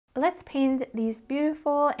let's paint these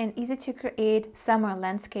beautiful and easy to create summer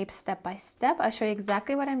landscapes step by step. I'll show you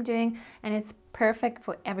exactly what I'm doing, and it's perfect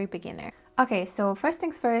for every beginner. Okay, so first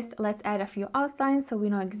things first, let's add a few outlines so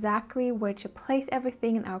we know exactly where to place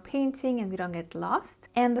everything in our painting and we don't get lost.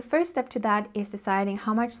 And the first step to that is deciding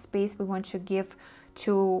how much space we want to give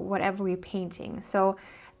to whatever we're painting. So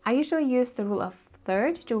I usually use the rule of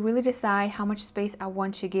third to really decide how much space I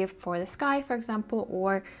want to give for the sky, for example,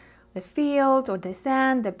 or the field or the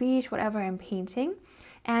sand, the beach, whatever I'm painting.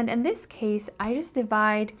 And in this case, I just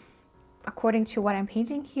divide according to what I'm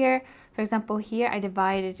painting here. For example, here I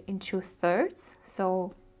divide it into thirds,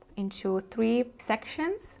 so into 3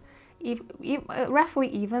 sections, roughly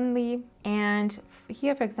evenly. And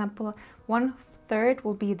here, for example, 1/3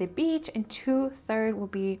 will be the beach and 2/3 will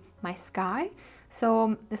be my sky.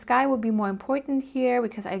 So the sky will be more important here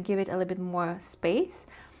because I give it a little bit more space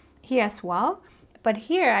here as well. But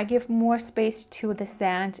here I give more space to the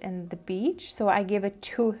sand and the beach, so I give it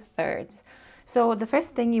 2/3. So the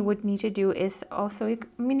first thing you would need to do is also, you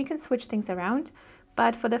can switch things around,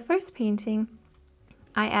 but for the first painting,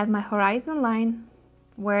 I add my horizon line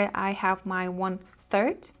where I have my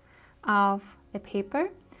 1/3 of the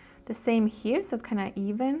paper. The same here, so it's kind of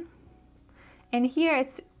even. And here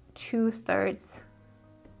it's 2/3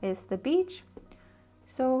 is the beach.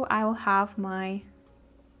 So I will have my,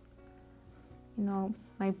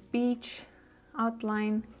 my beach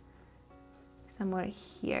outline somewhere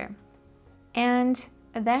here. And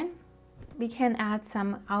then we can add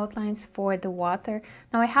some outlines for the water.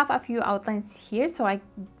 Now I have a few outlines here, so I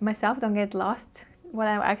myself don't get lost what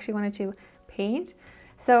I actually wanted to paint.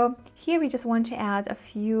 So here we just want to add a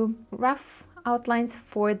few rough outlines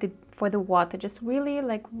for the water, just really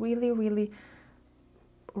really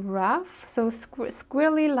rough, so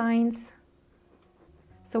squirrely lines,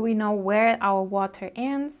 so we know where our water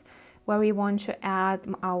ends, where we want to add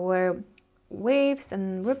our waves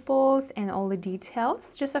and ripples and all the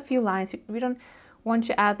details. Just a few lines. We don't want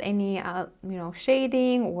to add any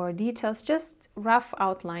shading or details, just rough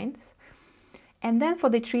outlines. And then for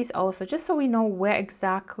the trees also, just so we know where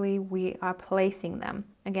exactly we are placing them.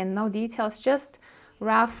 Again, no details, just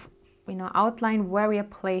rough outline where we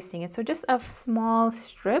are placing it. So just a small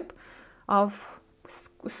strip of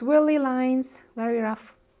swirly lines, very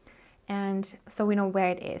rough, and so we know where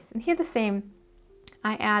it is. And here the same,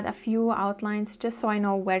 I add a few outlines just so I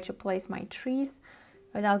know where to place my trees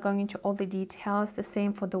without going into all the details. The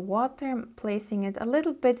same for the water, I'm placing it a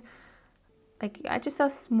little bit, like just a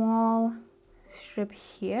small strip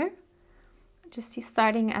here, just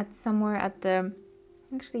starting at somewhere at the,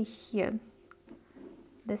 actually here,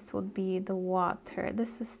 this would be the water.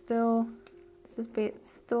 This is still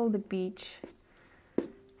the beach.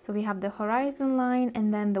 So we have the horizon line,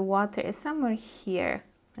 and then the water is somewhere here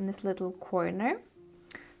in this little corner.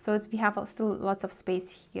 So we have still lots of space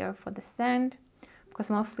here for the sand, because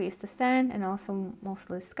mostly it's the sand and also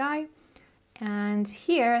mostly the sky. And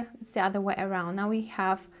here it's the other way around. Now we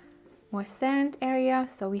have more sand area,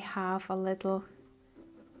 so we have a little,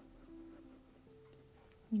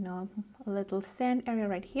 a little sand area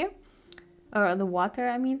right here, or the water,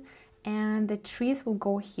 I mean, and the trees will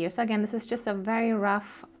go here. So again, this is just a very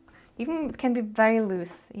rough, even it can be very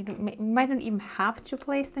loose. You might not even have to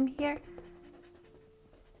place them here.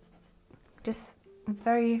 Just a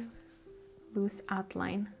very loose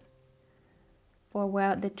outline for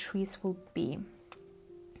where the trees will be.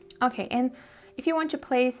 Okay, and if you want to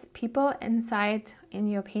place people inside in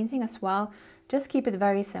your painting as well, just keep it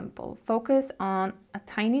very simple. Focus on a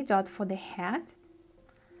tiny dot for the head.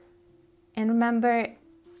 And remember,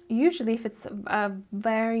 usually if it's a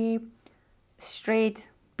very straight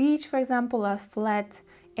beach, for example, a flat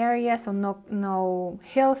area, so no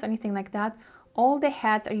hills, anything like that, all the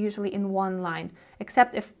heads are usually in one line,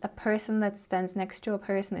 except if a person that stands next to a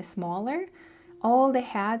person is smaller. All the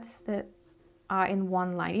heads that are in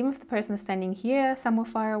one line. Even if the person is standing here somewhere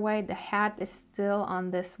far away, the head is still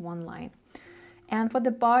on this one line. And for the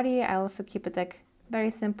body, I also keep it like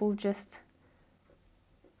very simple, just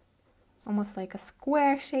almost like a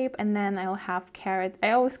square shape. And then I'll have carrot.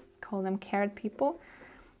 I always call them carrot people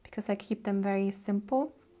because I keep them very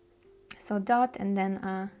simple. So dot and then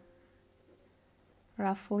a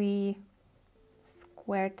roughly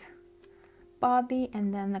squared body,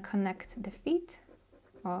 and then I connect the feet,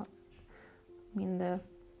 or I mean the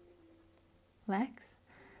legs,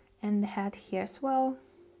 and the head here as well.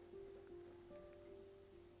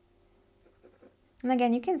 And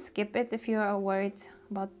again, you can skip it if you are worried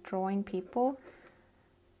about drawing people,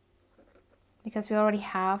 because we already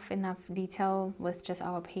have enough detail with just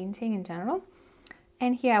our painting in general.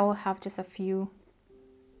 And here I will have just a few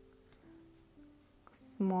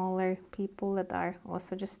smaller people that are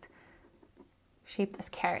also just shaped as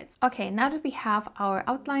carrots. Okay, now that we have our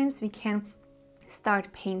outlines, we can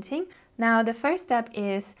start painting. Now the first step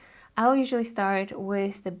is I'll usually start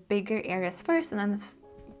with the bigger areas first and then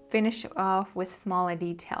finish off with smaller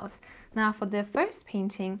details. Now for the first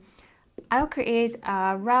painting, I'll create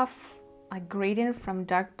a rough gradient from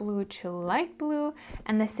dark blue to light blue,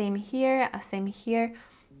 and the same here,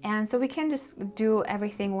 and so we can just do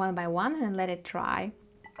everything one by one and let it dry.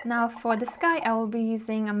 Now for the sky, I will be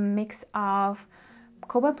using a mix of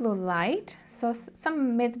cobalt blue light, so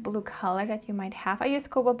some mid blue color that you might have. I use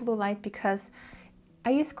cobalt blue light because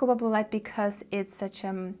it's such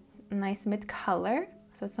a nice mid color,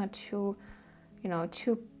 so it's not too, you know,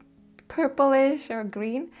 too purplish or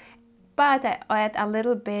green. But I add a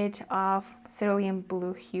little bit of cerulean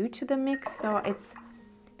blue hue to the mix, so it's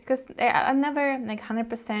because I'm never like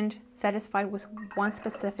 100% satisfied with one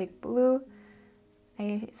specific blue.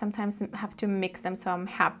 I sometimes have to mix them, so I'm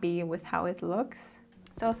happy with how it looks.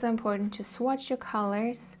 It's also important to swatch your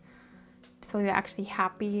colors so you're actually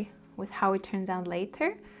happy with how it turns out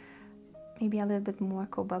later. Maybe a little bit more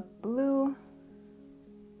cobalt blue,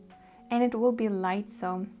 and it will be light,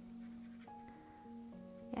 so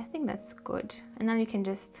yeah, I think that's good. And now you can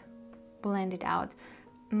just blend it out,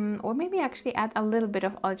 or maybe actually add a little bit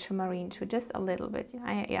of ultramarine too, just a little bit.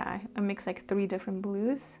 I mix like 3 different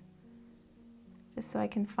blues just so I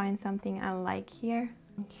can find something I like here.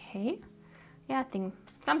 Okay, yeah, I think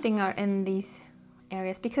something are in these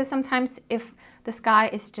areas, because sometimes if the sky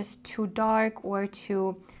is just too dark or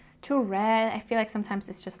too red, I feel like sometimes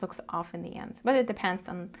it just looks off in the end, but it depends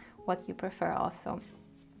on what you prefer also.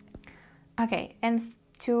 Okay, and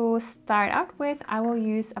to start out with, I will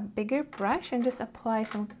use a bigger brush and just apply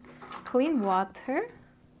some clean water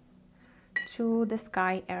to the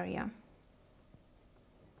sky area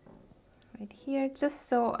right here, just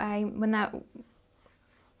so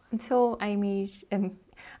until I meet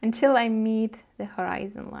the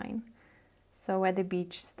horizon line. So where the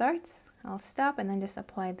beach starts, I'll stop and then just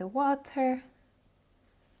apply the water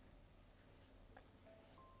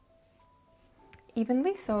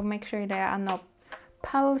evenly, so make sure there are no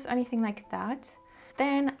puddles or anything like that.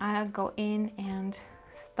 Then I'll go in and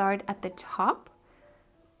start at the top,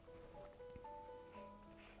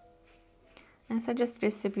 and so just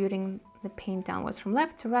distributing the paint downwards from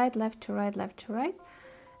left to right, left to right, left to right,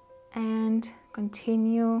 and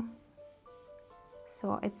continue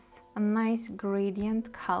so it's a nice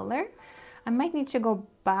gradient color. I might need to go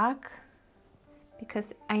back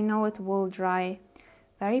because I know it will dry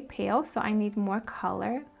very pale, so I need more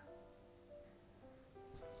color.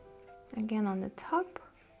 Again on the top.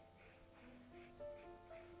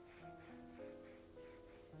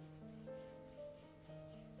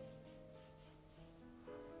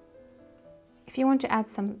 If you want to add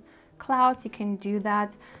some clouds, you can do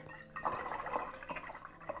that.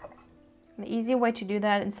 The easy way to do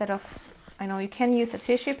that, instead of, I know you can use a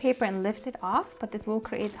tissue paper and lift it off, but it will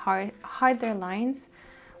create harder lines.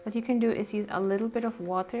 What you can do is use a little bit of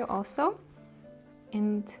water also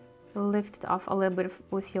and lift it off a little bit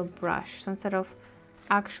with your brush. So instead of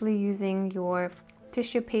actually using your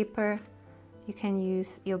tissue paper, you can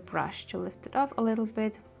use your brush to lift it off a little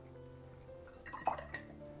bit.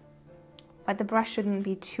 But the brush shouldn't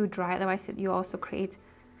be too dry, otherwise you also create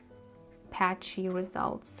patchy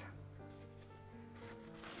results.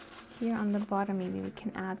 Here on the bottom, maybe we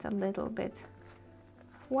can add a little bit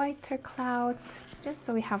of whiter clouds, just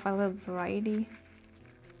so we have a little variety.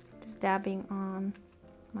 Just dabbing on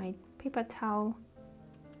my paper towel.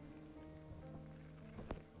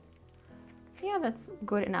 Yeah, that's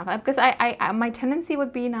good enough, because my tendency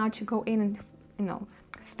would be now to go in and, you know,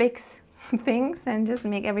 fix things and just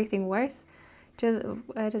make everything worse to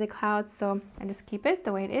the clouds, so I just keep it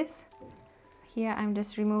the way it is. Here I'm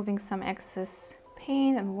just removing some excess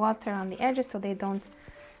paint and water on the edges so they don't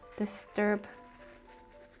disturb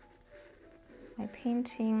my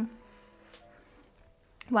painting.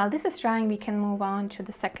 While this is drying, we can move on to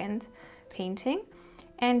the second painting.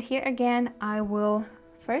 And here again, I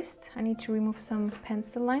need to remove some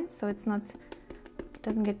pencil lines so it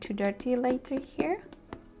doesn't get too dirty later here.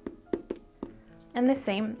 And the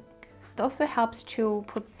same, it also helps to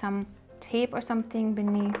put some tape or something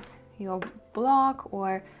beneath your block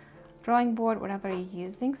or drawing board, whatever you're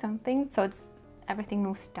using, something, so everything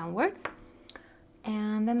moves downwards.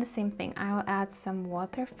 And then the same thing, I'll add some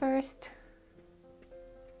water first.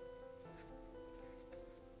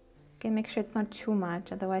 Okay, make sure it's not too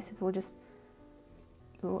much, otherwise it will just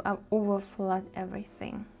overflood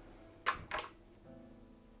everything.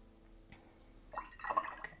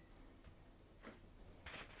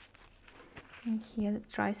 And here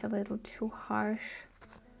it dries a little too harsh.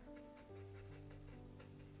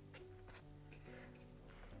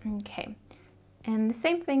 Okay, and the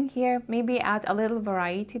same thing here, maybe add a little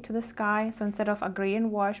variety to the sky. So instead of a gradient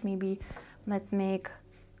wash, maybe let's make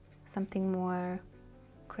something more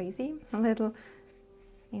crazy, a little,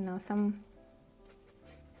 you know, some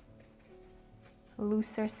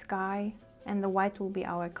looser sky, and the white will be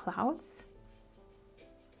our clouds.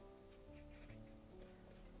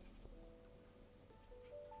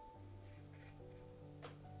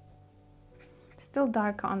 Still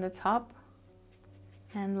darker on the top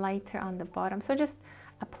and lighter on the bottom. So just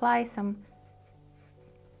apply some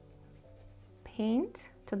paint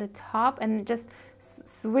to the top and just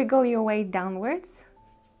swiggle your way downwards,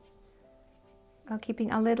 while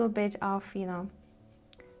keeping a little bit of, you know,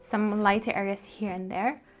 some lighter areas here and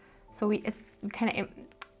there. So we kind of,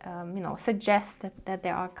 you know, suggest that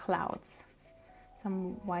there are clouds,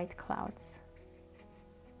 some white clouds.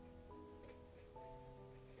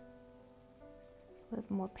 A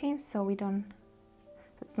little more paint so we don't,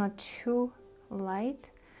 it's not too light.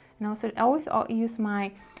 And also I always use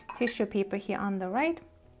my tissue paper here on the right,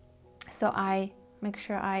 so I make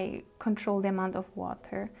sure I control the amount of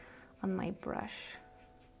water on my brush.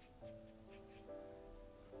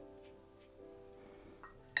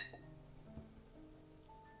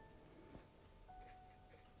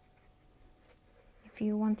 If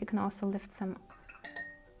you want, you can also lift some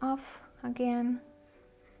off again.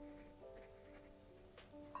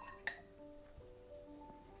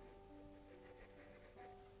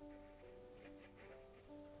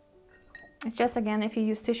 It's just, again, if you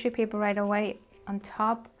use tissue paper right away on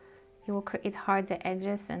top, you will create harder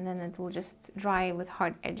edges, and then it will just dry with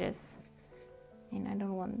hard edges, and I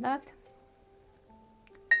don't want that.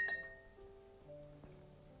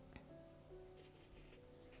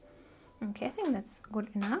 Okay, I think that's good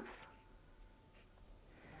enough.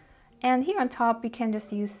 And here on top, we can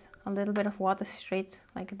just use a little bit of water straight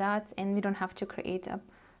like that, and we don't have to create a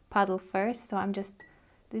puddle first. So I'm just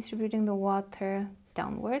distributing the water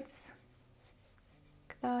downwards.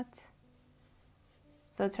 That,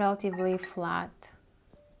 so it's relatively flat.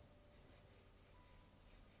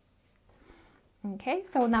 Okay,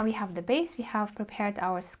 so now we have the base, we have prepared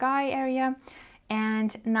our sky area,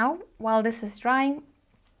 and now while this is drying,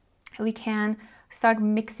 we can start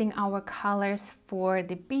mixing our colors for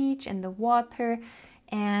the beach and the water,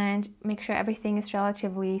 and make sure everything is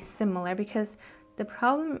relatively similar, because the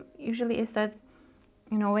problem usually is that,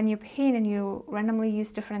 you know, when you paint and you randomly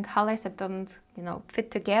use different colors that don't, you know,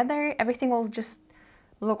 fit together, everything will just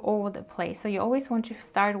look all over the place. So you always want to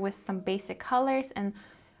start with some basic colors and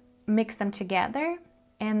mix them together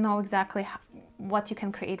and know exactly what you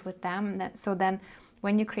can create with them. So then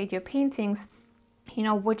when you create your paintings, you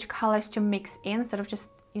know which colors to mix in, instead of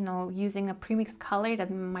just, you know, using a premixed color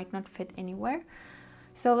that might not fit anywhere.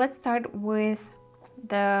 So let's start with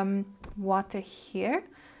the water here.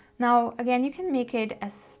 Now, again, you can make it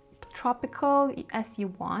as tropical as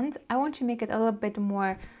you want. I want to make it a little bit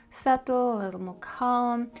more subtle, a little more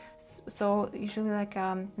calm. So usually like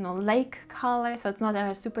you know, lake color, so it's not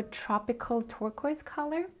a super tropical turquoise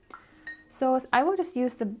color. So I will just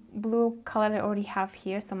use the blue color that I already have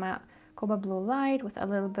here. So my cobalt blue light with a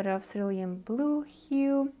little bit of cerulean blue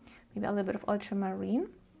hue, maybe a little bit of ultramarine.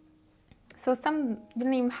 So you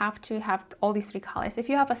don't even have to have all these three colors. If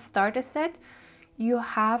you have a starter set, you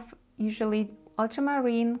have usually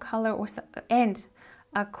ultramarine color and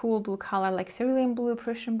a cool blue color like cerulean blue,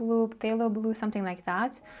 Prussian blue, phthalo blue, something like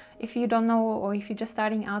that. If you don't know, or if you're just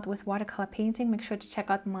starting out with watercolor painting, make sure to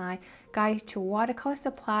check out my guide to watercolor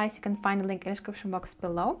supplies. You can find the link in the description box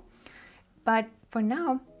below. But for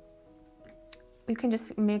now, you can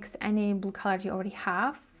just mix any blue color you already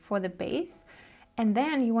have for the base. And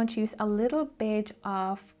then you want to use a little bit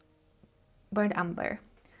of burnt umber.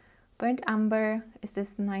 Burnt umber is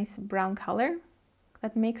this nice brown color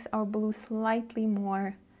that makes our blue slightly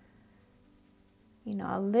more, you know,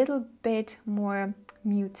 a little bit more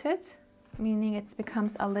muted, meaning it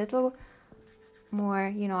becomes a little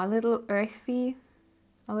more, you know, a little earthy,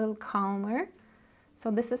 a little calmer. So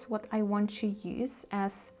this is what I want to use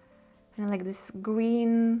as, you know, like this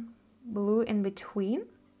green blue in between,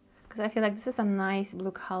 because I feel like this is a nice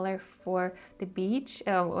blue color for the beach,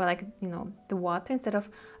 or like, you know, the water, instead of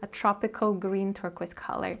a tropical green turquoise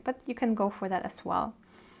color, but you can go for that as well.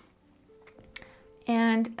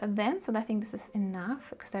 And then, so I think this is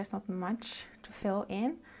enough, because there's not much to fill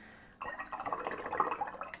in.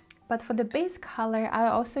 But for the base color, I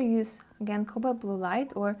also use, again, cobalt blue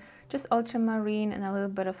light, or just ultramarine and a little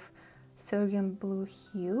bit of cerulean blue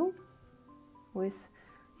hue with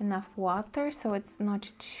enough water, so it's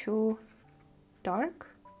not too dark.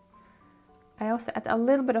 I also add a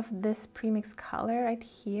little bit of this premixed color right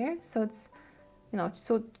here, so it's, you know,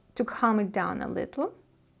 so to calm it down a little.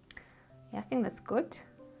 Yeah, I think that's good.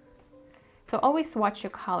 So always watch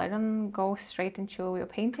your color, don't go straight into your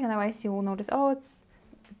painting, otherwise you will notice, oh,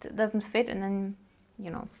 it doesn't fit, and then,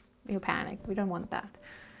 you know, you panic. We don't want that.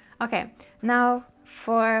 Okay, now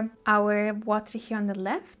for our water here on the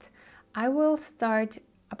left, I will start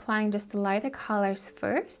applying just the lighter colors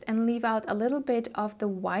first and leave out a little bit of the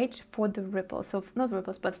white for the ripples. So not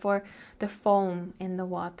ripples, but for the foam in the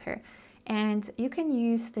water. And you can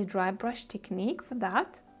use the dry brush technique for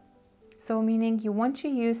that. So meaning you want to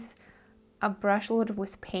use a brush loaded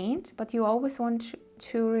with paint, but you always want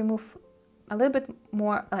to remove a little bit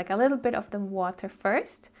more, like a little bit of the water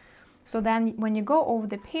first. So then when you go over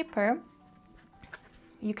the paper,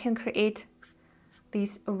 you can create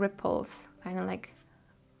these ripples, kind of like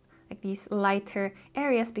these lighter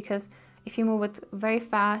areas, because if you move it very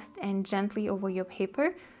fast and gently over your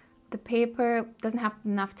paper, the paper doesn't have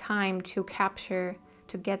enough time to capture,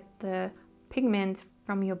 to get the pigment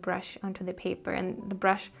from your brush onto the paper, and the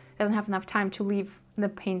brush doesn't have enough time to leave the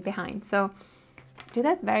paint behind. So do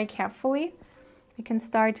that very carefully. We can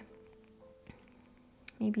start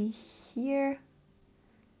maybe here.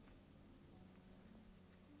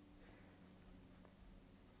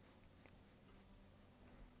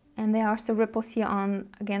 And there are also ripples here on,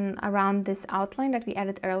 again, around this outline that we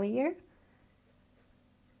added earlier.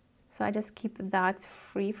 So I just keep that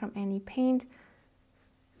free from any paint.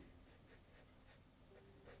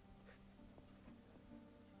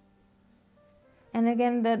 And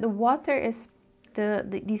again, the water is,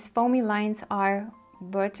 these foamy lines are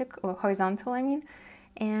vertical, or horizontal, I mean.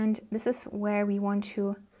 And this is where we want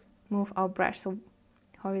to move our brush, so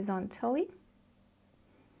horizontally.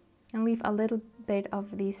 And leave a little bit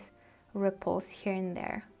of these ripples here and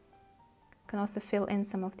there. You can also fill in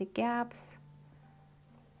some of the gaps.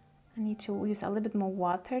 I need to use a little bit more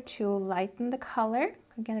water to lighten the color.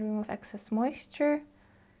 Again, remove excess moisture.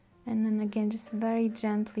 And then again, just very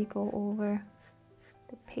gently go over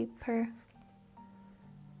the paper.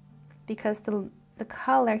 Because the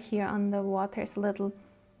color here on the water is a little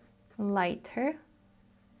lighter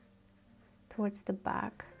towards the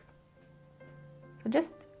back. So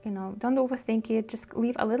just, you know, don't overthink it, just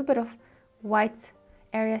leave a little bit of white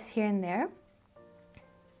areas here and there.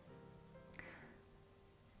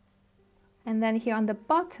 And then here on the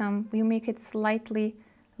bottom, we make it slightly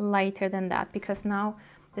lighter than that, because now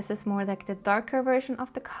this is more like the darker version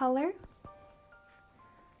of the color.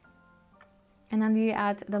 And then we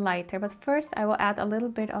add the lighter, but first I will add a little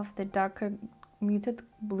bit of the darker muted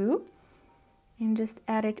blue and just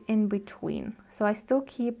add it in between. So I still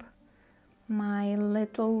keep my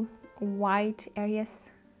little white areas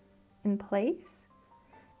in place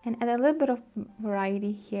and add a little bit of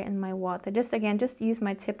variety here in my water. Just again, just use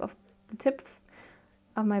my tip of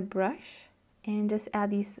my brush and just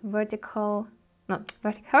add these vertical, not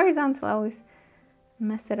vertical, horizontal. I always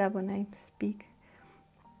mess it up when I speak.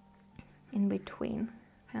 In between,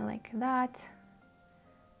 kind of like that.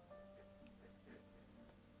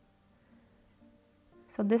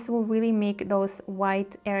 So this will really make those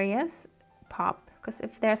white areas pop, because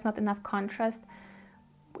if there's not enough contrast,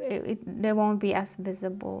 they won't be as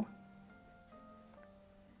visible.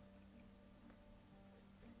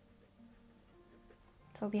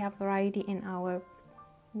 So we have variety in our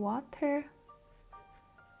water.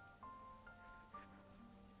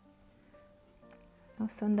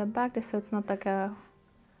 Also in the back, just so it's not like a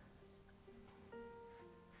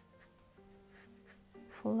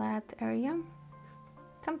flat area,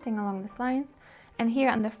 something along these lines. And here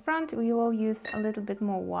on the front, we will use a little bit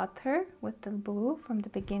more water with the blue from the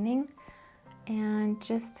beginning and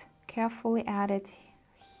just carefully add it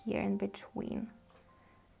here in between,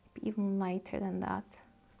 even lighter than that.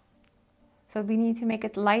 So we need to make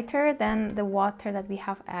it lighter than the water that we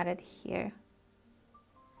have added here.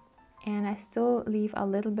 And I still leave a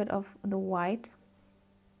little bit of the white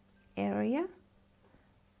area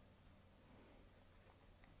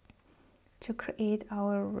to create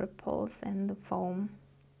our ripples and the foam.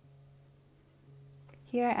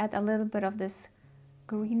 Here I add a little bit of this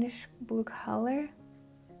greenish blue color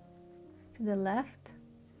to the left,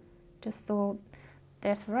 just so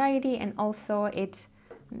there's variety, and also it,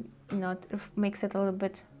 you know, it makes it a little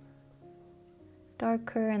bit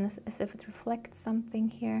darker and as if it reflects something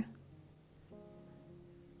here.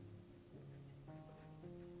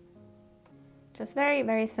 Just very,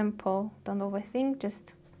 very simple. Don't overthink,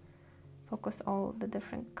 just focus all the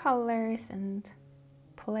different colors and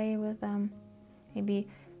play with them. Maybe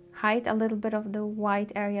hide a little bit of the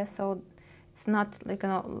white area so it's not like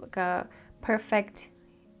a perfect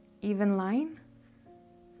even line,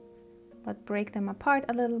 but break them apart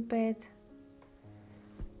a little bit.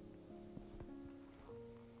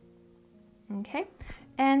 Okay,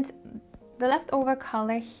 and the leftover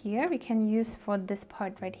color here we can use for this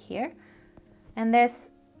part right here. And there's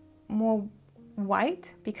more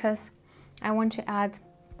white because I want to add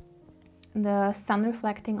the sun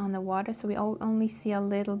reflecting on the water, so we only see a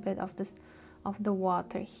little bit of this of the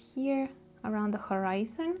water here around the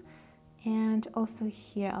horizon, and also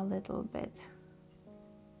here a little bit.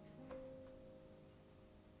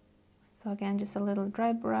 So again, just a little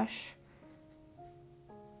dry brush.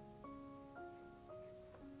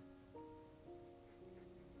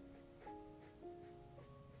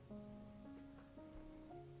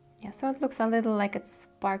 Yeah, so it looks a little like it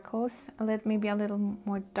sparkles, maybe a little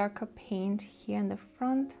more darker paint here in the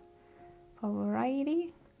front for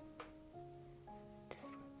variety.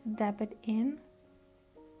 Just dab it in.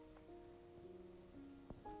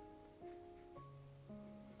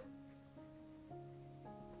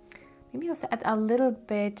 Maybe also add a little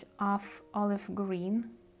bit of olive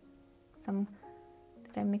green, some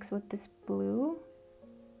that I mix with this blue,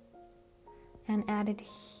 and add it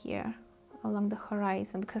here along the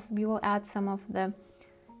horizon, because we will add some of the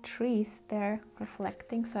trees there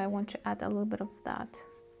reflecting, so I want to add a little bit of that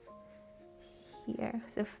here,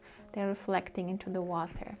 as if they're reflecting into the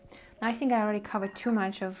water. Now I think I already covered too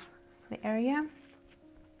much of the area,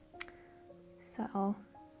 so I'll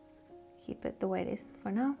keep it the way it is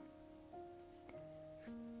for now.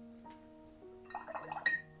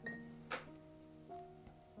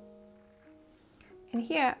 And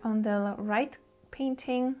here on the right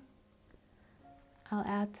painting,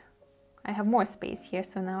 I have more space here,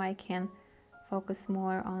 so now I can focus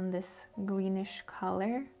more on this greenish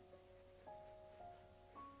color.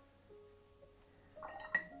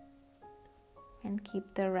 And keep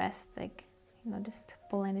the rest, like, you know, just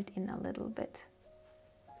blend it in a little bit.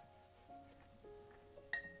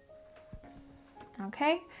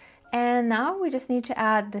 Okay, and now we just need to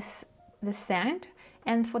add the sand.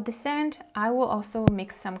 And for the sand, I will also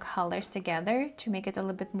mix some colors together to make it a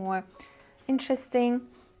little bit more interesting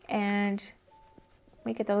and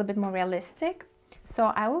make it a little bit more realistic. So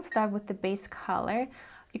I will start with the base color.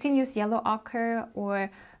 You can use yellow ochre, or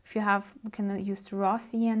if you have, you can use raw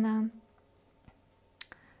sienna.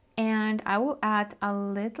 And I will add a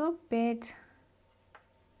little bit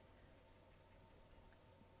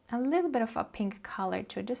of a pink color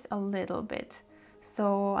to it, just a little bit.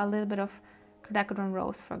 So a little bit of Rhododendron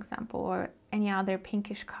rose, for example, or any other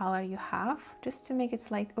pinkish color you have, just to make it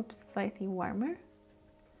slightly warmer.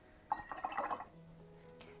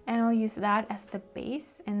 And I'll use that as the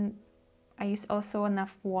base, and I use also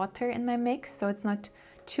enough water in my mix, so it's not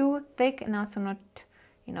too thick and also not,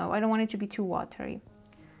 you know, I don't want it to be too watery.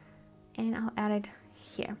 And I'll add it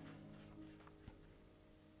here.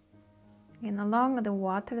 And along the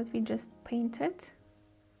water that we just painted,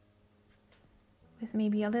 with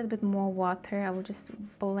maybe a little bit more water, I will just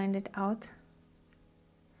blend it out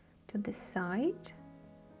to the side.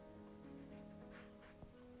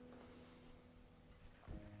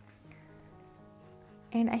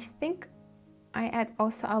 And I think I add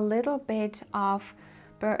also a little bit of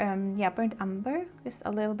burnt umber, just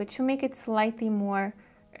a little bit, to make it slightly more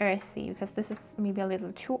earthy, because this is maybe a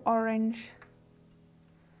little too orange.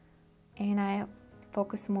 And I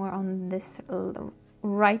focus more on this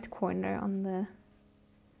right corner on the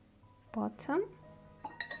bottom.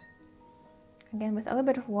 Again, with a little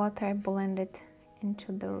bit of water, I blend it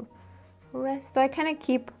into the rest. So I kind of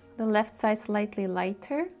keep the left side slightly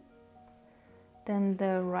lighter than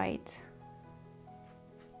the right.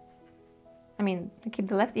 I mean, keep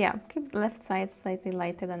the left side slightly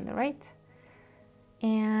lighter than the right.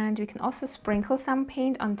 And we can also sprinkle some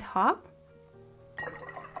paint on top.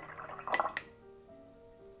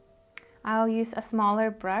 I'll use a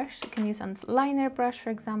smaller brush. You can use a liner brush,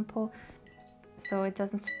 for example, so it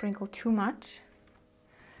doesn't sprinkle too much.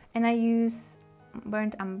 And I use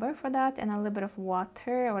burnt umber for that, and a little bit of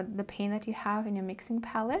water or the paint that you have in your mixing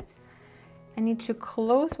palette. I need to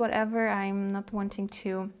close whatever I'm not wanting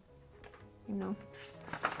to, you know,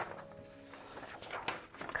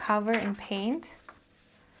 cover in paint,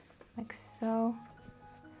 like so.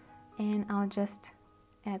 And I'll just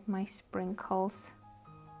add my sprinkles.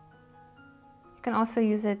 You can also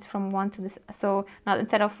use it from one to this, so not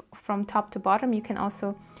instead of from top to bottom, you can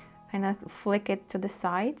also kind of flick it to the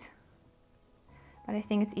side. But I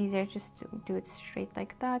think it's easier just to do it straight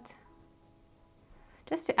like that,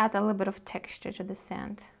 just to add a little bit of texture to the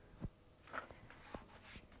sand.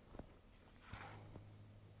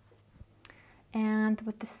 And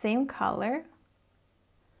with the same color,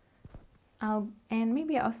 And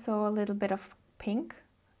maybe also a little bit of pink,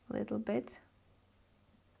 a little bit,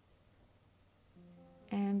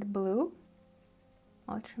 and blue,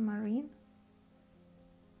 ultramarine,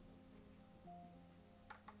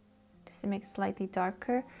 just to make it slightly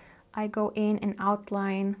darker. I go in and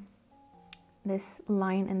outline this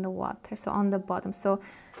line in the water, so on the bottom. So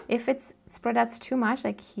if it's spread out too much,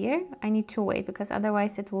 like here, I need to wait, because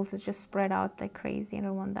otherwise it will just spread out like crazy. I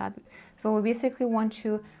don't want that. So we basically want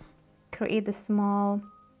to create the small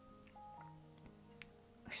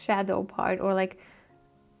shadow part, or like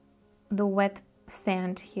the wet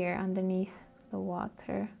sand here underneath the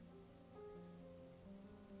water.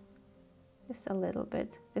 Just a little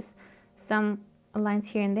bit, just some lines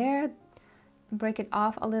here and there, break it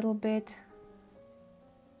off a little bit.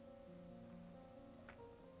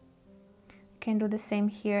 Can do the same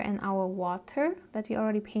here in our water that we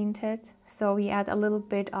already painted. So we add a little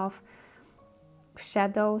bit of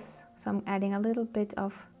shadows. So I'm adding a little bit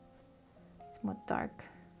of, it's more dark,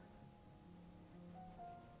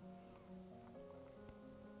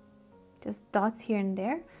 just dots here and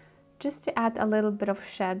there, just to add a little bit of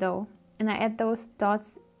shadow. And I add those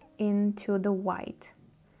dots into the white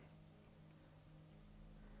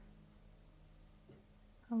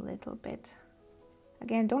a little bit.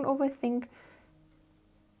 Again, don't overthink.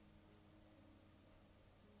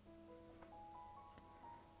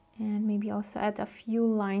 And maybe also add a few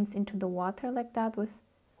lines into the water like that with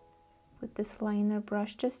this liner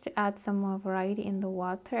brush, just to add some more variety in the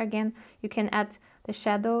water. Again, you can add the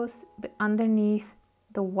shadows underneath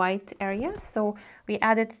the white areas. So we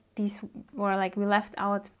added these, or like we left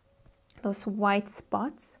out those white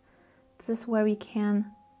spots. This is where we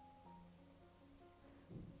can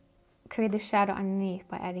create the shadow underneath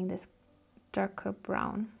by adding this darker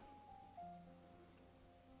brown.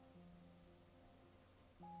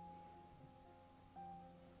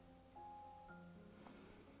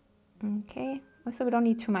 Okay, also we don't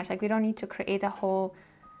need too much, like we don't need to create a whole,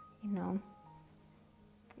 you know,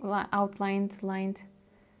 outlined, lined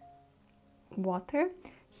water.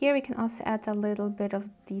 Here we can also add a little bit of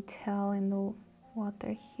detail in the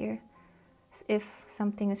water here, as if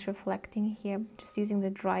something is reflecting here, just using the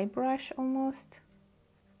dry brush almost.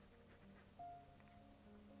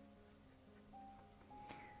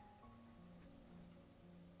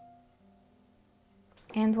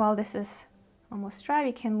 And while this is almost dry,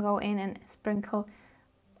 we can go in and sprinkle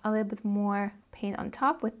a little bit more paint on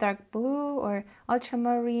top with dark blue or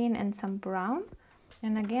ultramarine and some brown.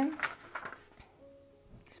 And again,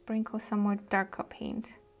 sprinkle some more darker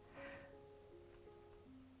paint.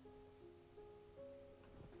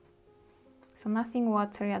 So nothing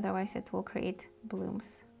watery, otherwise it will create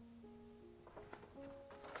blooms.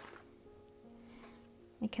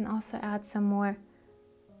 We can also add some more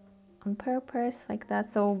on purpose like that,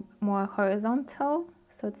 so more horizontal,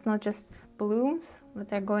 so it's not just blooms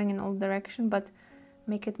that are going in all direction, but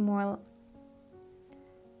make it more,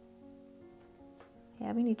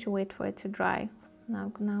 yeah, we need to wait for it to dry.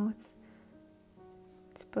 Now it's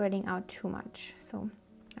spreading out too much, so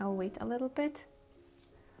I'll wait a little bit.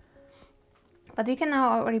 But we can now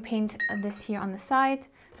already paint this here on the side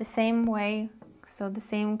the same way, so the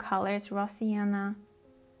same colors, raw sienna,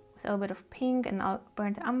 a little bit of pink and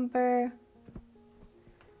burnt umber.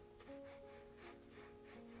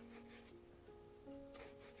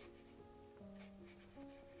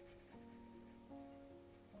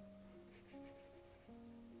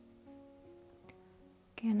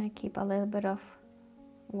 Again, I keep a little bit of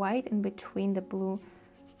white in between the blue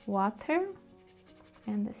water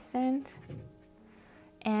and the sand.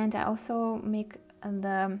 And I also make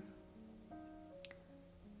the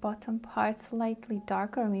bottom part slightly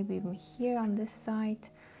darker, or maybe even here on this side.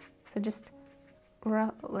 So just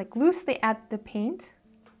like loosely add the paint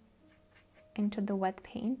into the wet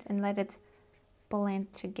paint and let it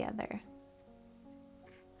blend together.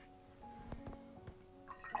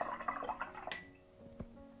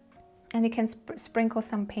 And we can sprinkle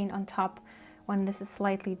some paint on top when this is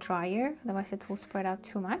slightly drier, otherwise it will spread out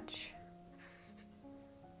too much.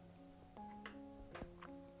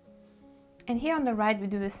 And here on the right we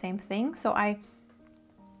do the same thing. So I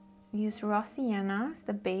use raw sienna as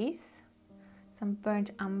the base, some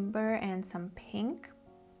burnt umber and some pink.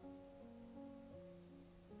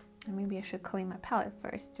 And maybe I should clean my palette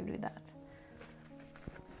first to do that.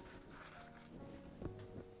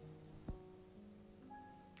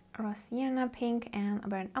 Raw sienna, pink, and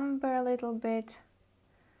burnt umber a little bit.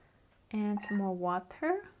 And some more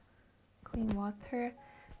water, clean water.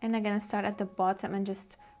 And I'm gonna start at the bottom and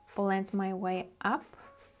just blend my way up.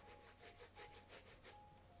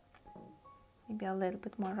 Maybe a little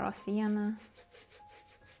bit more raw sienna.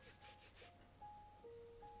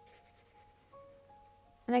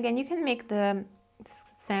 And again, you can make the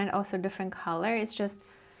sand also different color.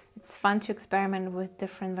 It's fun to experiment with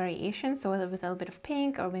different variations. So with a little bit of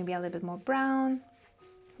pink or maybe a little bit more brown,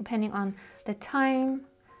 depending on the time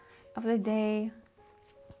of the day.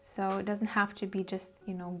 So it doesn't have to be just,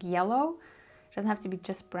 you know, yellow. It doesn't have to be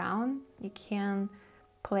just brown. You can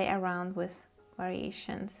play around with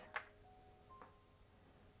variations.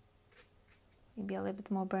 Maybe a little bit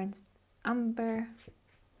more burnt umber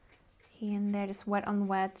here and there, just wet on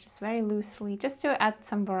wet, just very loosely, just to add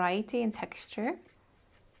some variety and texture.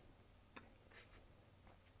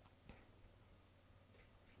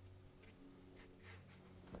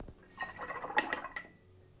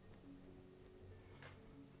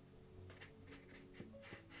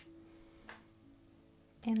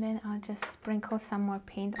 And then I'll just sprinkle some more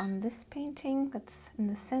paint on this painting that's in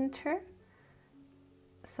the center.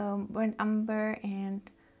 So burnt umber and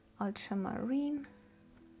ultramarine.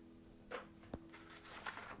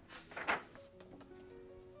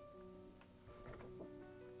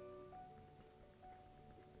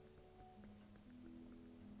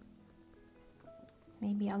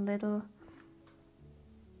 Maybe a little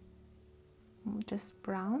just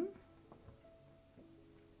brown.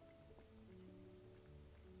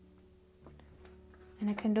 And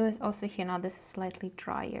I can do it also here. Now this is slightly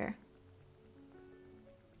drier.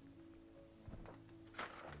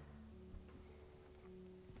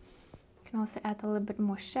 Can also add a little bit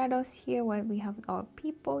more shadows here where we have our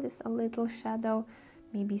people, just a little shadow,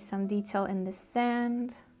 maybe some detail in the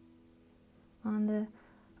sand on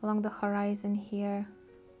along the horizon here,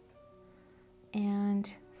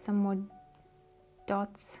 and some more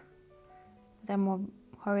dots that are more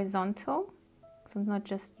horizontal, so not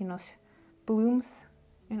just, you know, blooms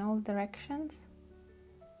in all directions.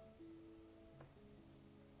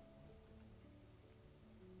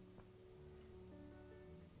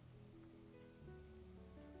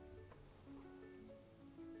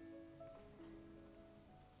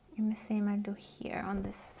 And the same I do here on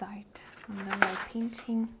this side, on the right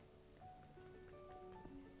painting.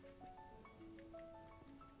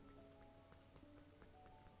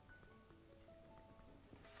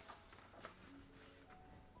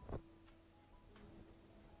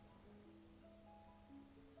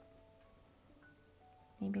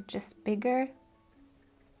 Maybe just bigger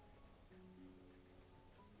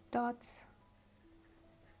dots,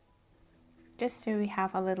 just so we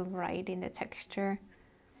have a little variety in the texture.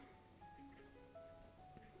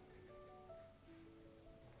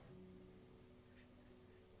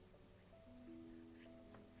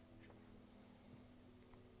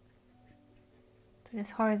 So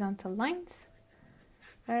just horizontal lines,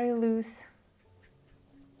 very loose.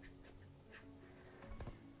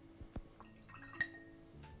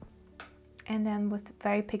 And then with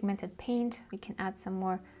very pigmented paint, we can add some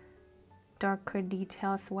more darker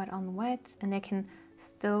details, wet on wet, and they can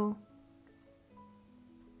still,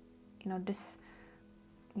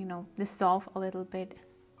 dissolve a little bit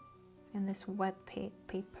in this wet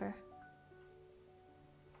paper.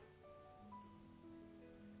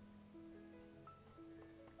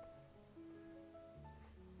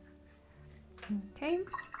 Okay.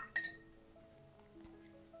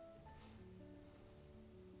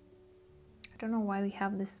 I don't know why we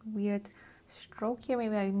have this weird stroke here.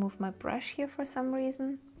 Maybe I moved my brush here for some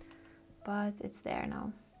reason, but it's there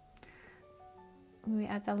now. We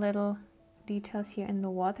add a little details here in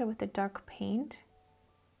the water with the dark paint.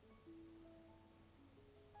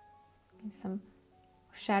 And some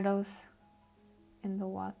shadows in the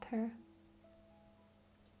water.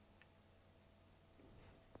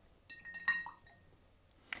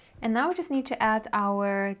 And now we just need to add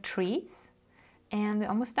our trees, and we're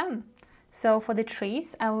almost done. So for the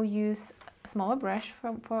trees, I will use a smaller brush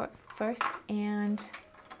for first, and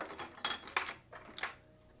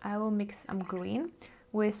I will mix some green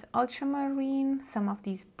with ultramarine, some of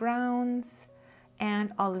these browns,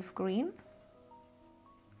 and olive green.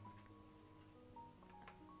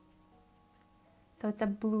 So it's a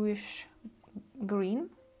bluish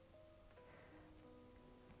green.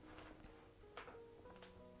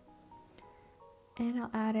 And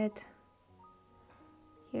I'll add it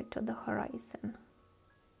here to the horizon.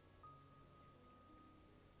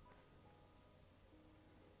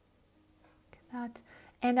 Like that.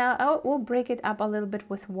 And we'll break it up a little bit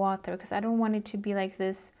with water, because I don't want it to be like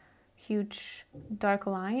this huge dark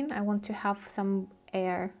line. I want to have some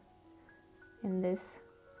air in this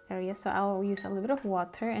area. So I'll use a little bit of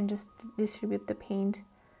water and just distribute the paint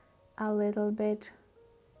a little bit.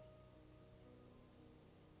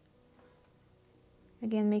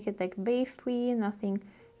 Again, make it like wavy, nothing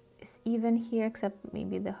is even here except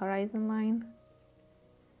maybe the horizon line.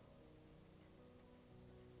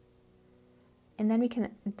 And then we can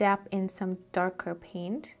dab in some darker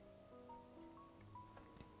paint.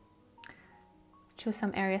 Choose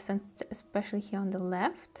some areas, especially here on the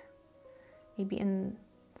left. Maybe in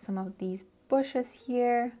some of these bushes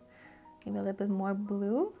here. Maybe a little bit more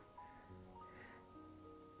blue.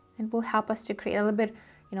 And will help us to create a little bit,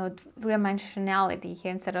 you know, three-dimensionality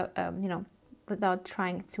here instead of, you know, without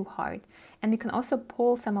trying too hard. And we can also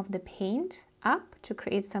pull some of the paint up to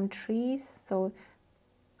create some trees. So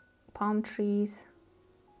palm trees.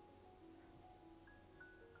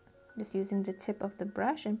 Just using the tip of the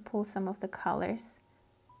brush and pull some of the colors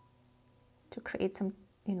to create some,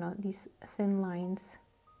 you know, these thin lines.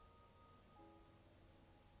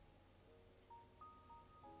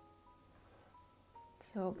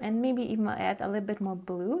 So, and maybe even add a little bit more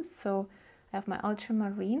blue. So I have my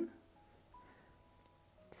ultramarine.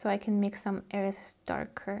 So I can make some areas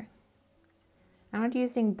darker. I'm not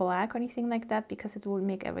using black or anything like that because it will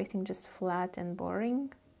make everything just flat and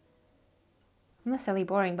boring. Not necessarily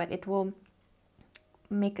boring, but it will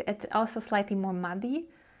make it also slightly more muddy.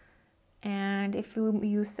 And if we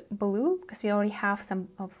use blue, because we already have some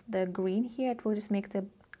of the green here, it will just make the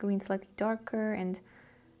green slightly darker and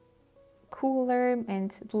cooler,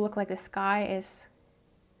 and it will look like the sky is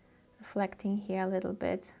reflecting here a little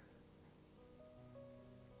bit.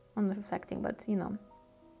 Well, not reflecting, but you know,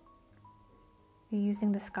 you're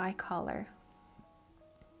using the sky color.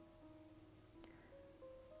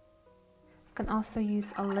 You can also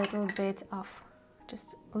use a little bit of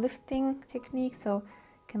just lifting technique, so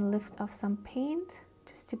you can lift off some paint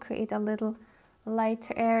just to create a little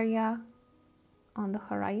lighter area on the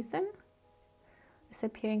horizon,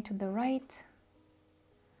 disappearing to the right.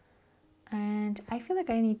 And I feel like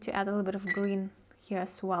I need to add a little bit of green here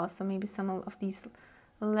as well, so maybe some of these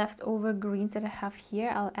leftover greens that I have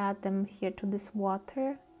here, I'll add them here to this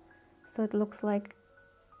water, so it looks like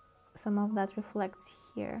some of that reflects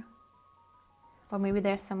here. Or maybe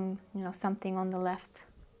there's some, you know, something on the left.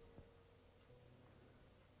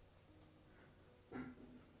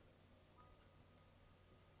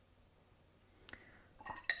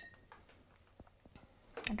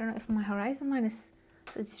 I don't know if my horizon line is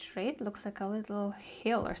straight. It looks like a little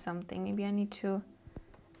hill or something. Maybe I need to,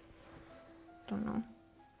 don't know.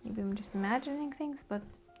 Maybe I'm just imagining things, but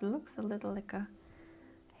it looks a little like a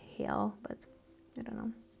hill, but I don't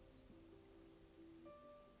know.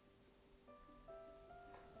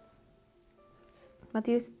 But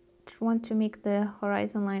you want to make the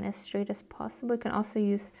horizon line as straight as possible. You can also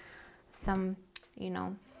use some, you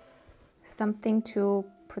know, something to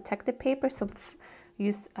protect the paper. So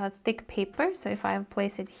use a thick paper. So if I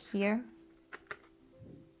place it here,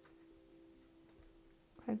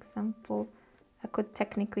 for example, I could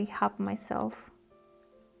technically help myself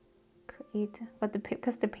create, but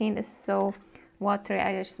because the paint is so watery,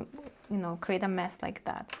 I just, you know, create a mess like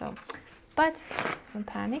that. So, but don't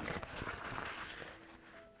panic.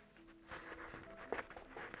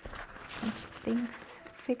 Things,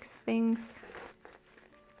 fix things.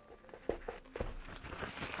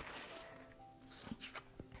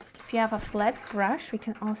 If you have a flat brush, we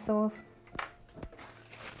can also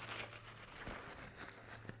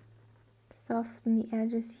soften the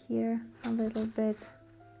edges here a little bit,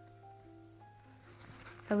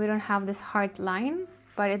 so we don't have this hard line,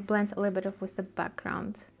 but it blends a little bit with the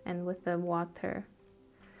background and with the water.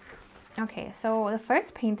 Okay, so the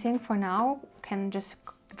first painting for now can just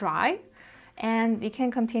dry, and we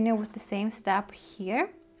can continue with the same step here.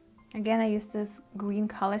 Again, I use this green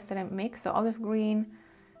colors that I mix, so olive green,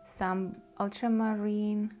 some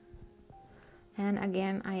ultramarine, and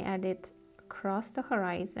again I add it across the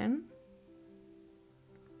horizon.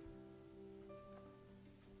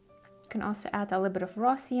 You can also add a little bit of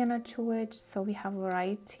raw sienna to it, so we have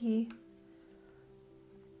variety,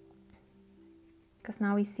 because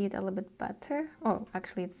now we see it a little bit better. Oh,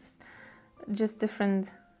 actually it's just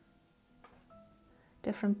different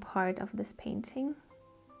part of this painting.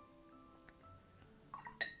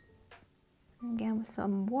 Again, with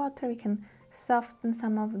some water, we can soften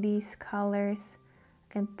some of these colors.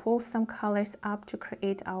 We can pull some colors up to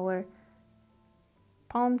create our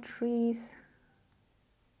palm trees.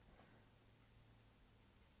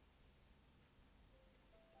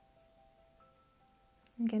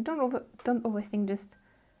 Again, don't overthink, just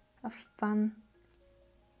have fun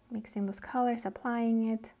mixing those colors, applying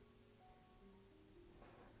it.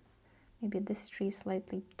 Maybe this tree is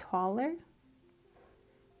slightly taller.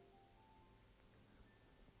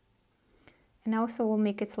 And also we'll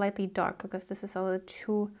make it slightly darker, because this is a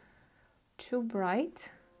little too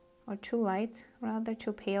bright, or too light, rather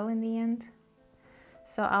too pale in the end.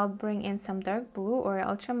 So I'll bring in some dark blue or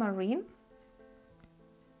ultramarine.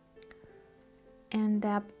 and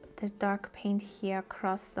dab the dark paint here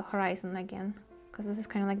across the horizon again, because this is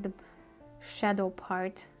kind of like the shadow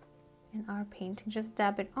part in our painting. Just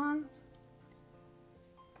dab it on.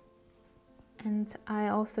 And I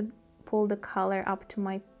also pull the color up to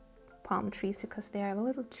my palm trees because they are a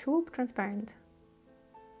little too transparent.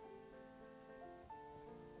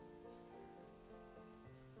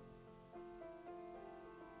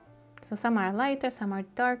 So some are lighter, some are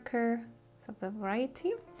darker, so the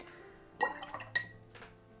variety.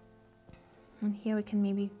 And here we can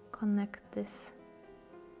maybe connect this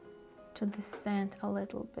to the sand a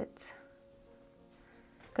little bit.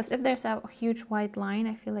 Because if there's a huge white line,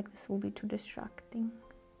 I feel like this will be too distracting.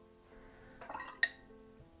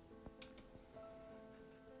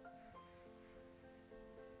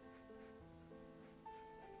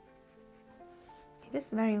 It is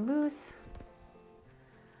very loose.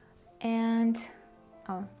 And,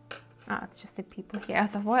 it's just the people here.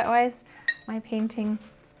 So why is my painting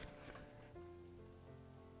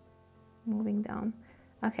moving down?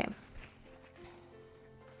 Okay.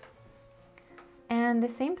 And the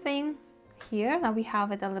same thing here. Now we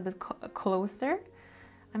have it a little bit closer.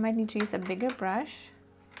 I might need to use a bigger brush.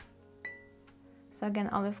 So again,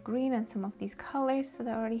 olive green and some of these colors that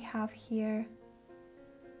I already have here.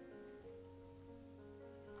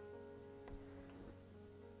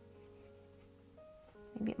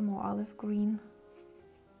 Maybe more olive green.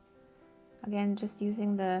 Again, just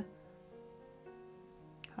using the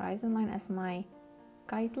horizon line as my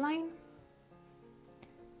guideline.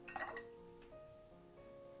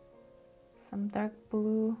 Some dark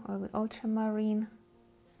blue or with ultramarine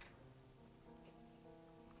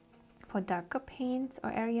for darker paints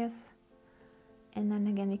or areas. And then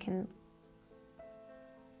again, you can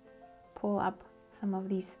pull up some of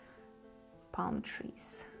these palm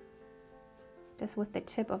trees just with the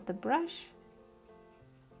tip of the brush.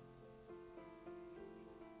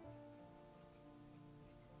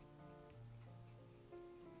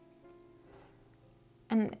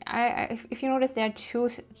 And if you notice, they're too,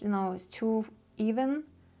 it's too even,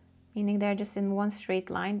 meaning they're just in one straight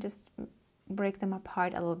line. Just break them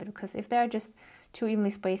apart a little bit, because if they're just too evenly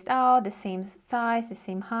spaced out, the same size, the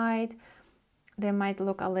same height, they might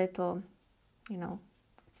look a little, it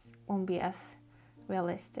won't be as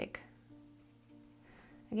realistic.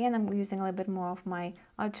 Again, I'm using a little bit more of my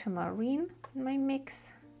ultramarine in my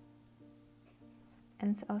mix,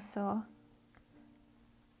 and also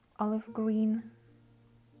olive green.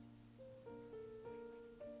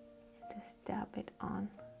 Just dab it on.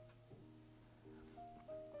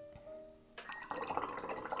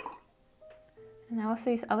 And I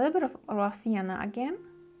also use a little bit of raw sienna again.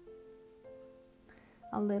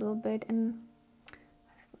 A little bit, and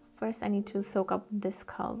first I need to soak up this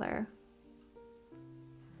color.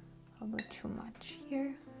 A little too much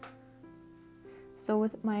here. So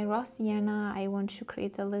with my raw sienna, I want to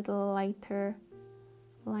create a little lighter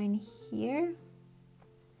line here.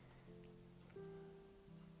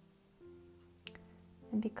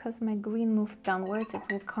 And because my green moved downwards, it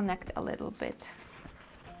will connect a little bit.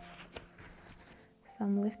 So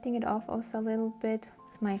I'm lifting it off also a little bit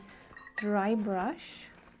with my dry brush.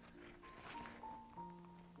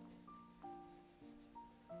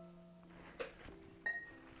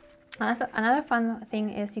 Another fun thing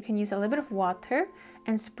is you can use a little bit of water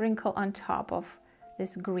and sprinkle on top of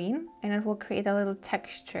this green, and it will create a little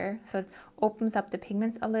texture. So it opens up the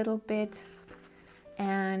pigments a little bit,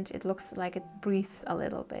 and it looks like it breathes a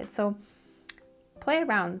little bit. So play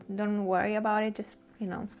around, don't worry about it, just,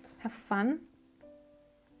 have fun.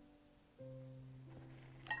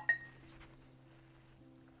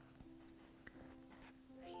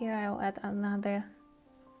 Here I'll add another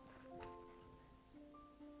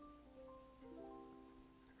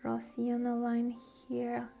raw sienna line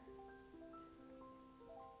here.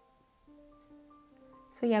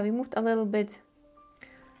 So yeah, we moved a little bit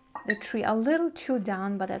the tree a little too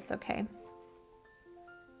down, but that's okay.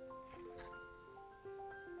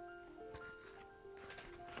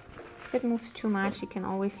 If it moves too much, you can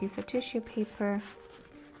always use a tissue paper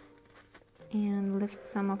and lift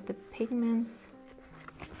some of the pigments.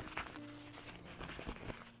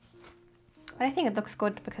 But I think it looks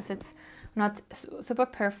good because it's not super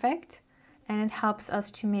perfect, and it helps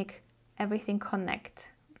us to make everything connect.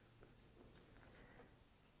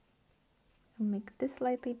 I'll make this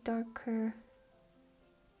slightly darker.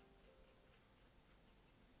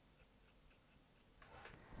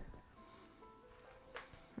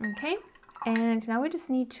 Okay, and now we just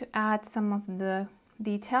need to add some of the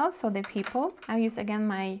details. So the people, I'll use again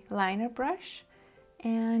my liner brush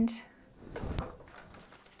and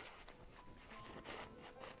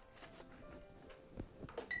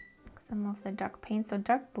some of the dark paint, so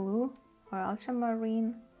dark blue or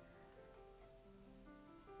ultramarine.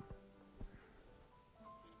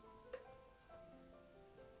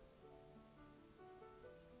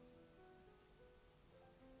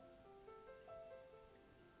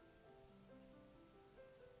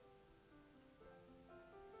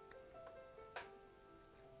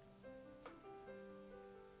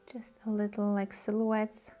 Just a little like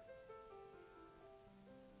silhouettes.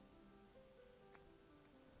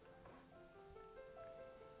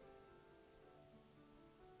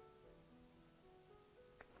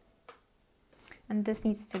 And this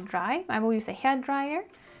needs to dry. I will use a hair dryer,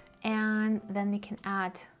 and then we can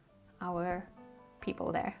add our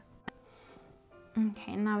people there.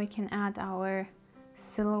 Okay, now we can add our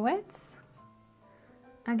silhouettes.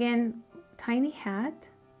 Again, tiny head.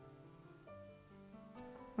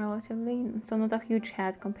 Relatively, so not a huge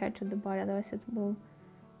head compared to the body, otherwise it will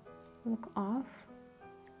look off.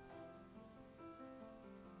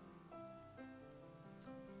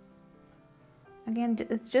 Again,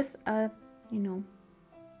 it's just a, you know,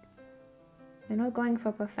 we're not going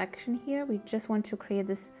for perfection here. We just want to create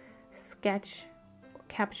this sketch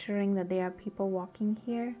capturing that there are people walking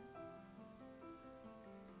here.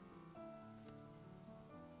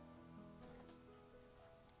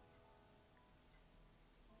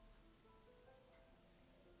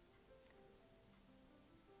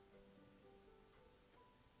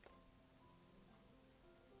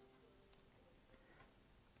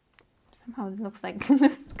 Somehow it looks like the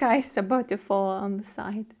sky is about to fall on the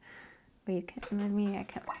side. Wait, I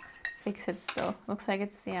can fix it still. Looks like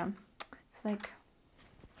it's, yeah, it's like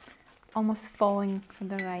almost falling to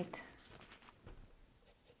the right.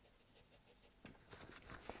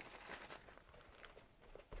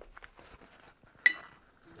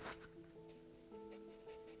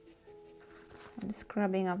 I'm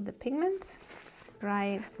scrubbing off the pigments,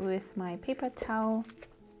 dry with my paper towel.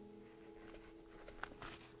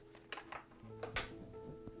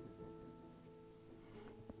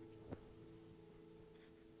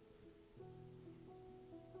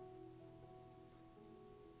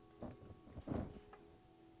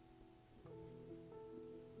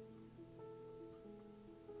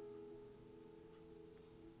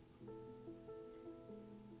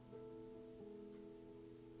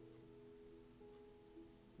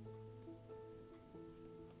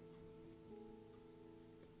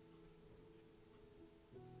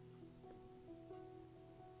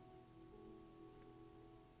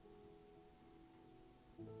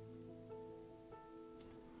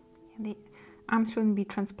 The arms shouldn't be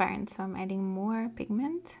transparent, so I'm adding more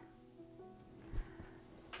pigment.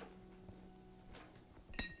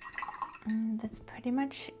 And that's pretty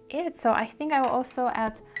much it. So I think I will also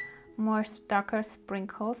add more darker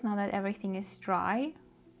sprinkles now that everything is dry.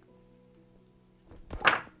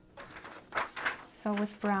 So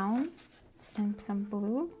with brown and some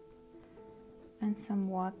blue and some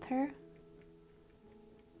water.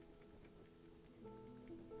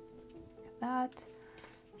 Like that.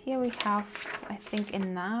 Here we have, I think,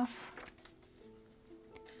 enough.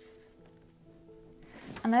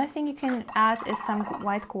 Another thing you can add is some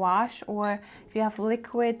white gouache, or if you have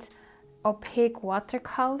liquid opaque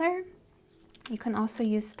watercolor, you can also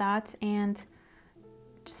use that and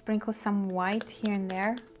just sprinkle some white here and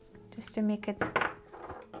there just to make it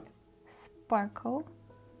sparkle.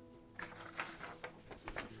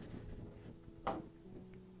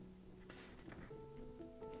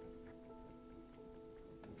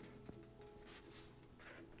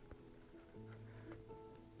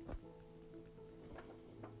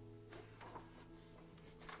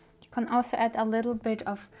 You can also add a little bit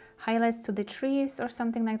of highlights to the trees or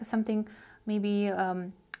something like that. Something maybe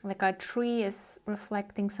like a tree is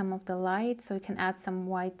reflecting some of the light, so you can add some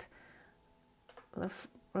white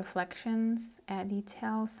reflections, add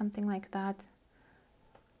details, something like that.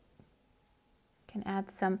 You can add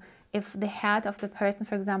some, if the head of the person,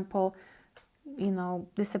 for example, you know,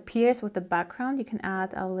 disappears with the background, you can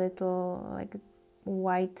add a little like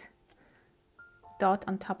white dot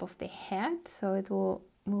on top of the head, so it will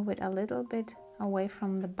move it a little bit away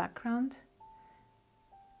from the background.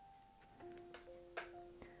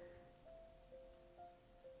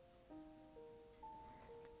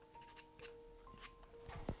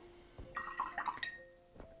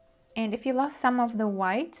 And if you lost some of the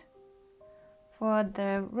white for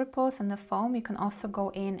the ripples and the foam, you can also go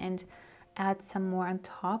in and add some more on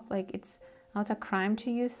top. Like, it's not a crime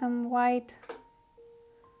to use some white.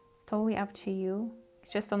 It's totally up to you. You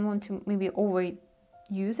just don't want to maybe overuse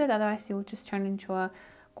it, otherwise you'll just turn into a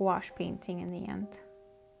gouache painting in the end.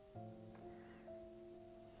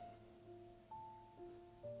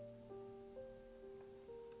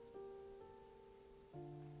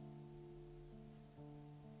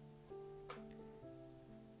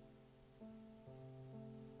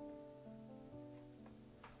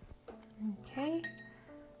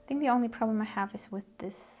 the only problem I have is with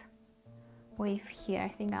this wave here. I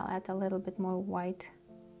think I'll add a little bit more white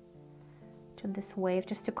to this wave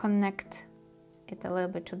just to connect it a little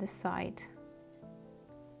bit to the side.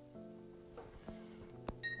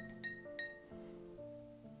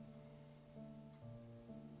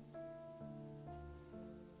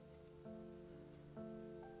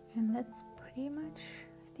 And that's pretty much,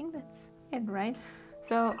 I think that's it, right?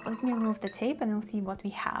 So let me remove the tape and we'll see what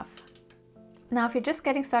we have. Now, if you're just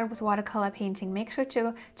getting started with watercolor painting, make sure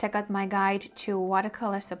to check out my guide to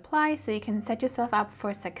watercolor supply so you can set yourself up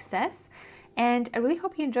for success. And I really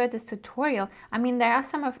hope you enjoyed this tutorial. I mean, there are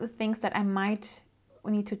some of the things that I might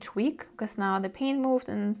need to tweak because now the paint moved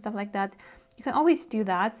and stuff like that. You can always do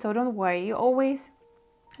that, so don't worry. You always,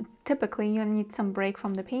 typically, you need some break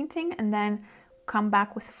from the painting and then come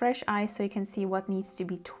back with fresh eyes so you can see what needs to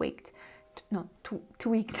be tweaked. No,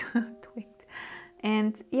 tweaked. Tweaked.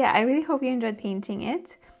 And yeah, I really hope you enjoyed painting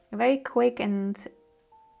it. A very quick and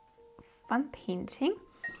fun painting.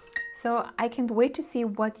 So I can't wait to see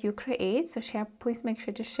what you create. So please make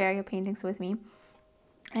sure to share your paintings with me.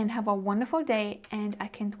 And have a wonderful day. And I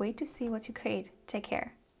can't wait to see what you create. Take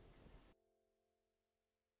care.